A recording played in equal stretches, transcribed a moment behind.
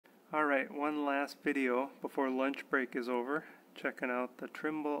Alright, one last video before lunch break is over. Checking out the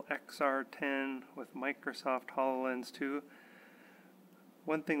Trimble XR10 with Microsoft HoloLens 2.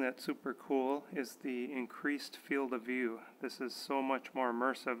 One thing that's super cool is the increased field of view. This is so much more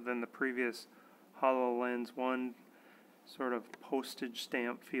immersive than the previous HoloLens 1 sort of postage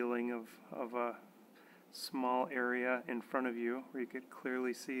stamp feeling of a small area in front of you where you could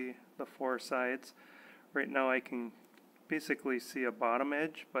clearly see the four sides. Right now I can basically see a bottom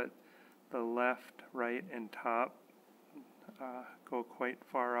edge, but the left, right, and top go quite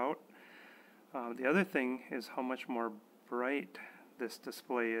far out. The other thing is how much more bright this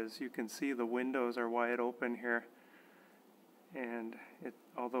display is. You can see the windows are wide open here, and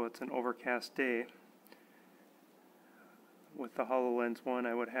although it's an overcast day, with the HoloLens 1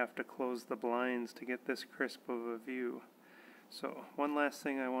 I would have to close the blinds to get this crisp of a view. So one last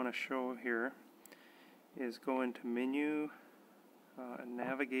thing I want to show here is go into Menu,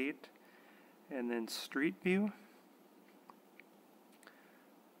 Navigate, and then Street View.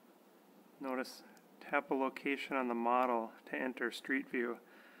 Notice, tap a location on the model to enter Street View.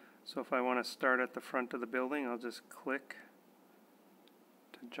 So if I want to start at the front of the building, I'll just click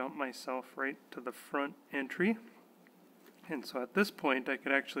to jump myself right to the front entry. And so at this point I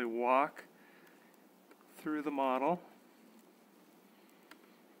could actually walk through the model,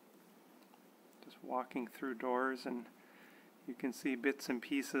 just walking through doors, and you can see bits and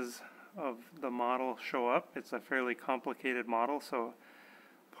pieces of the model show up. It's a fairly complicated model, so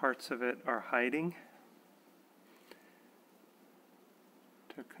parts of it are hiding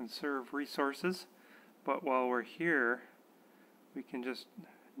to conserve resources. But while we're here, we can just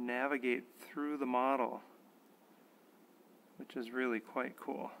navigate through the model, which is really quite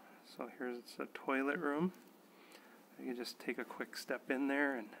cool. So here's a toilet room. I can just take a quick step in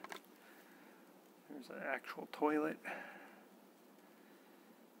there, and there's an actual toilet.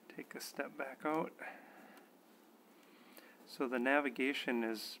 Take a step back out. So the navigation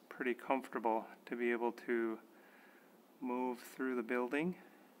is pretty comfortable to be able to move through the building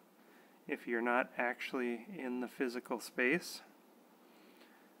if you're not actually in the physical space.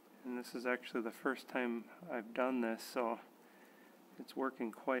 And this is actually the first time I've done this, so it's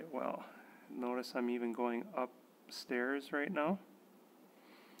working quite well. Notice I'm even going upstairs right now,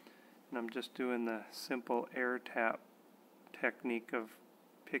 and I'm just doing the simple air tap technique of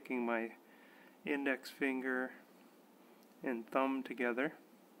picking my index finger and thumb together.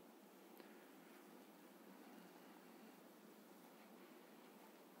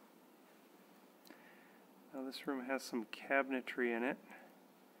 Now this room has some cabinetry in it.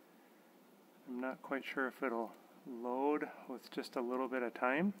 I'm not quite sure if it'll load with just a little bit of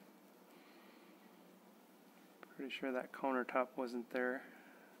time. Pretty sure that countertop wasn't there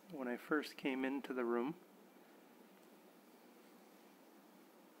when I first came into the room.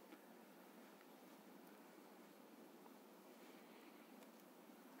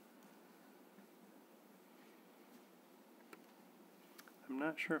 I'm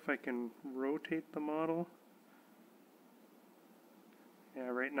not sure if I can rotate the model. Yeah,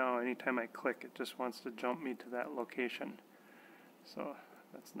 right now anytime I click it just wants to jump me to that location. So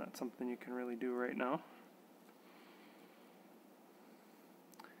that's not something you can really do right now.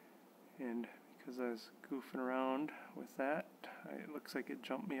 And because I was goofing around with that, it looks like it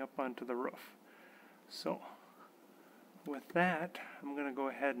jumped me up onto the roof. So with that, I'm going to go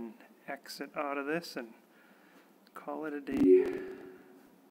ahead and exit out of this and call it a day.